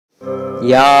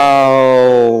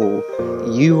Yo,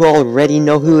 you already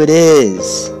know who it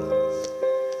is.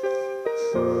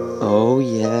 Oh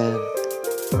yeah.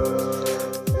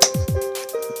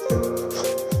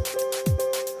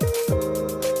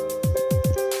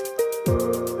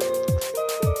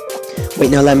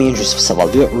 Wait, now let me introduce myself.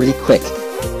 I'll do it really quick.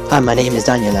 Hi, my name is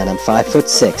Daniel and I'm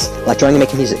 5'6". Like drawing and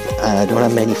making music. I don't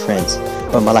have many friends,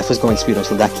 but my life was going smooth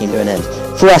until that came to an end.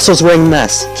 4 assholes wearing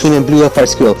masks came and blew up our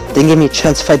school. Didn't give me a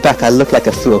chance to fight back. I looked like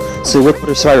a fool. So the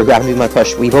Whipwater survivor grabbed me with my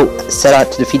crush. We both set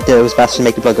out to defeat those bastards and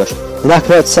make the blood gush. The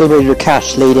knockout celebrated their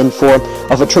cash laid in form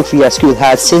of a trophy our school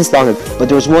had since long ago, but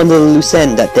there was one little loose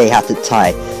end that they had to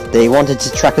tie. They wanted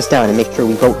to track us down and make sure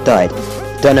we both died.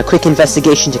 Done a quick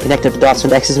investigation to connect up the dots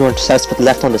when the X's weren't intercepts but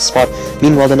left on the spot.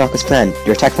 Meanwhile, the knock was planned.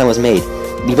 Their attack plan was made.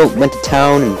 We both went to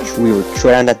town and we were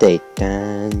thrown down that day.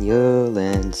 Daniel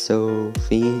and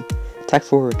Sophie attacked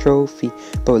for a trophy,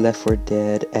 both left for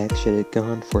dead. X should have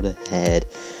gone for the head,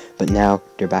 but now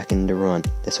they're back in the run.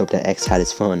 Let's hope that X had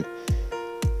his fun,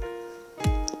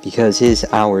 because his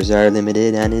hours are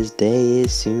limited and his day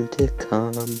is soon to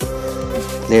come.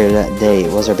 Later that day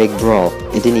was our big brawl.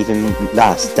 It didn't even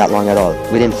last that long at all.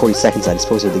 Within 40 seconds I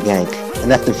disposed of the gang and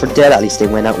left them for dead. At least they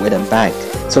went out with a bang.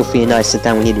 Sophie and I sat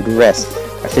down. We needed to rest.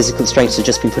 Our physical strengths had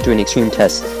just been put to an extreme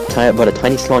test. But a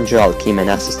tiny slon Jarl came and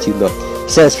asked us to look. He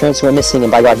said his parents were missing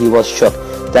and by God he was shook.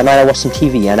 That night I watched some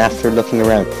TV and after looking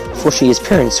around, unfortunately his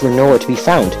parents were nowhere to be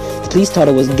found. The police thought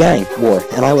it was gang war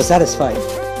and I was satisfied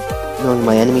knowing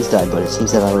my enemies died, but it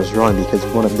seems that I was wrong because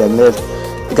one of them lived.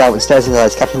 The guy with stars in his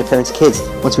eyes capturing the parents' kids.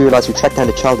 Once we realized we tracked down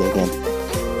the child again.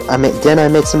 Then I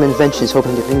made some inventions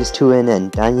hoping to bring this to an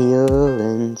end. Daniel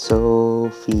and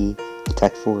Sophie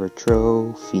attacked for a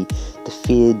trophy,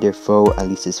 defeated their foe, at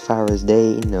least as far as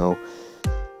they know.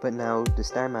 But now the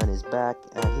Starman is back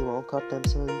and he won't cut them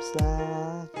some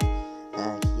slack.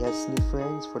 He has new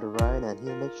friends for the ride and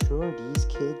he'll make sure these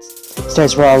kids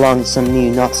stars raw along some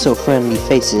new not so friendly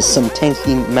faces, some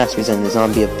tanky masters and the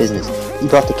zombie of business. He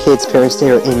brought the kids' parents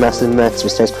there in massive mechs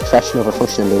with stars crashing over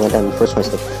function and they went down in the first place.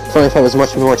 The final fight was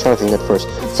much more challenging at first,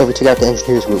 so we took out the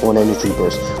engineers with one energy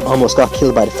burst. Almost got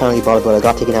killed by the family bottle, but I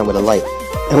got taken out with a light.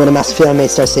 And when a massive fail I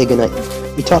made stars say goodnight.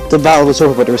 We thought the battle was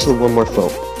over, but there was still one more foe.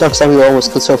 Darkseid we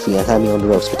almost killed Sophie and had me on the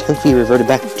ropes, but thankfully he reverted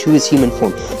back to his human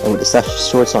form, and with the slash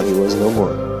swords on he was no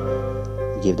more.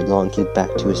 We gave the blonde kid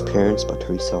back to his parents, but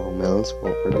Teresa Mills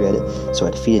won't regret it, so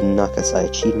I defeated the knockouts. I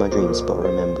achieved my dreams, but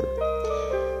remember,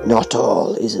 not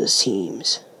all is as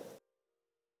seems.